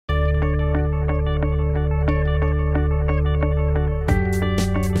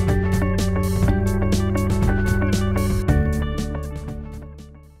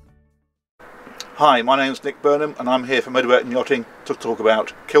Hi, my name's Nick Burnham and I'm here for Boat Yachting to talk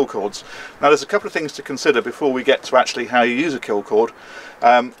about kill cords. Now there's a couple of things to consider before we get to actually how you use a kill cord.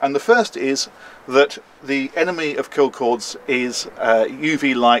 And the first is that the enemy of kill cords is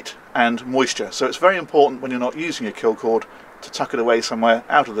UV light and moisture. So it's very important when you're not using a kill cord to tuck it away somewhere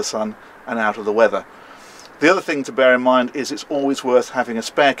out of the sun and out of the weather. The other thing to bear in mind is it's always worth having a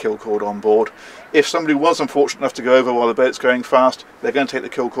spare kill cord on board. If somebody was unfortunate enough to go over while the boat's going fast, they're going to take the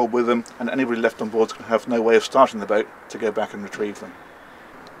kill cord with them, and anybody left on board is going to have no way of starting the boat to go back and retrieve them.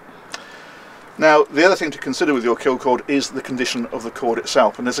 Now, the other thing to consider with your kill cord is the condition of the cord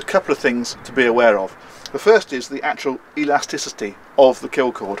itself, and there's a couple of things to be aware of. The first is the actual elasticity of the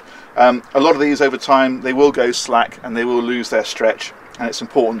kill cord. A lot of these over time they will go slack and they will lose their stretch, and it's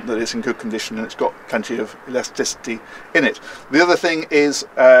important that it's in good condition and it's got plenty of elasticity in it. The other thing is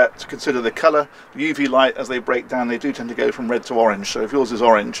to consider the colour. The UV light, as they break down, they do tend to go from red to orange, so if yours is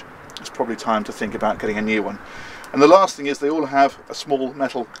orange it's probably time to think about getting a new one. And the last thing is they all have a small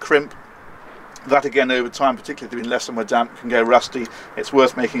metal crimp. That again over time, particularly if they've been left somewhere damp, can go rusty. It's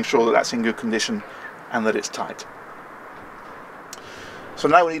worth making sure that that's in good condition and that it's tight. So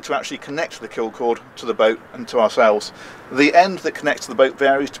now we need to actually connect the kill cord to the boat and to ourselves. The end that connects to the boat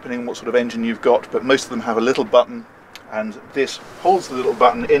varies depending on what sort of engine you've got, but most of them have a little button, and this holds the little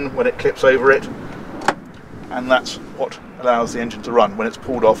button in when it clips over it, and that's what allows the engine to run. When it's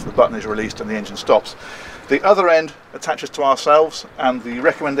pulled off, the button is released and the engine stops. The other end attaches to ourselves, and the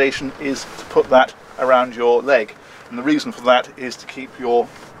recommendation is to put that around your leg, and the reason for that is to keep your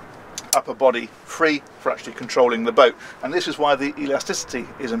upper body free for actually controlling the boat. And this is why the elasticity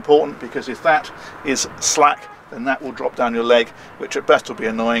is important, because if that is slack then that will drop down your leg, which at best will be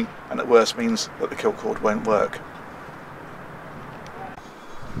annoying and at worst means that the kill cord won't work.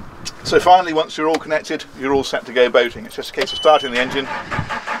 So finally, once you're all connected, you're all set to go boating. It's just a case of starting the engine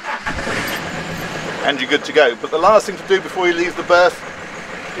and you're good to go. But the last thing to do before you leave the berth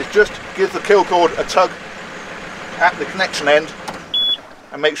is just give the kill cord a tug at the connection end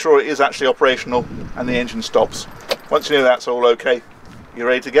and make sure it is actually operational and the engine stops. Once you know that's all okay, you're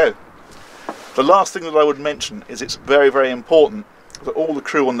ready to go. The last thing that I would mention is it's very, very important that all the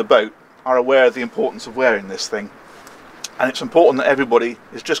crew on the boat are aware of the importance of wearing this thing. And it's important that everybody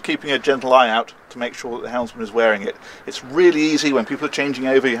is just keeping a gentle eye out to make sure that the helmsman is wearing it. It's really easy when people are changing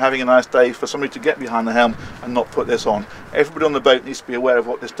over, you're having a nice day, for somebody to get behind the helm and not put this on. Everybody on the boat needs to be aware of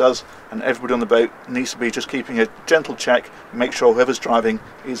what this does, and everybody on the boat needs to be just keeping a gentle check and make sure whoever's driving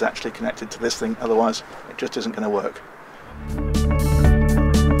is actually connected to this thing, otherwise it just isn't going to work.